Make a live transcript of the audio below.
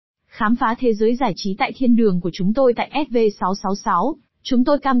Khám phá thế giới giải trí tại thiên đường của chúng tôi tại SV666. Chúng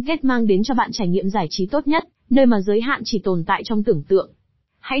tôi cam kết mang đến cho bạn trải nghiệm giải trí tốt nhất, nơi mà giới hạn chỉ tồn tại trong tưởng tượng.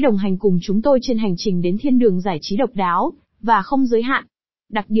 Hãy đồng hành cùng chúng tôi trên hành trình đến thiên đường giải trí độc đáo và không giới hạn.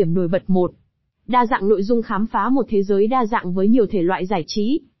 Đặc điểm nổi bật 1. Đa dạng nội dung, khám phá một thế giới đa dạng với nhiều thể loại giải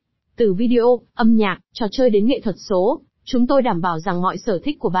trí. Từ video, âm nhạc, trò chơi đến nghệ thuật số, chúng tôi đảm bảo rằng mọi sở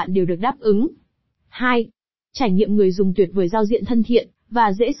thích của bạn đều được đáp ứng. 2. Trải nghiệm người dùng tuyệt vời, giao diện thân thiện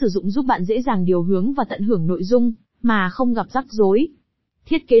và dễ sử dụng giúp bạn dễ dàng điều hướng và tận hưởng nội dung mà không gặp rắc rối.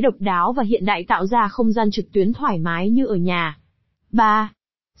 Thiết kế độc đáo và hiện đại tạo ra không gian trực tuyến thoải mái như ở nhà. 3.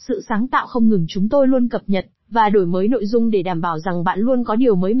 Sự sáng tạo không ngừng, chúng tôi luôn cập nhật và đổi mới nội dung để đảm bảo rằng bạn luôn có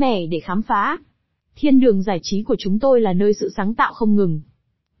điều mới mẻ để khám phá. Thiên đường giải trí của chúng tôi là nơi sự sáng tạo không ngừng.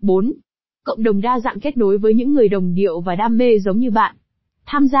 4. Cộng đồng đa dạng, kết nối với những người đồng điệu và đam mê giống như bạn.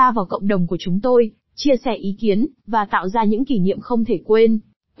 Tham gia vào cộng đồng của chúng tôi, chia sẻ ý kiến, và tạo ra những kỷ niệm không thể quên.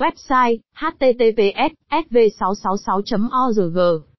 Website: https://sv666.org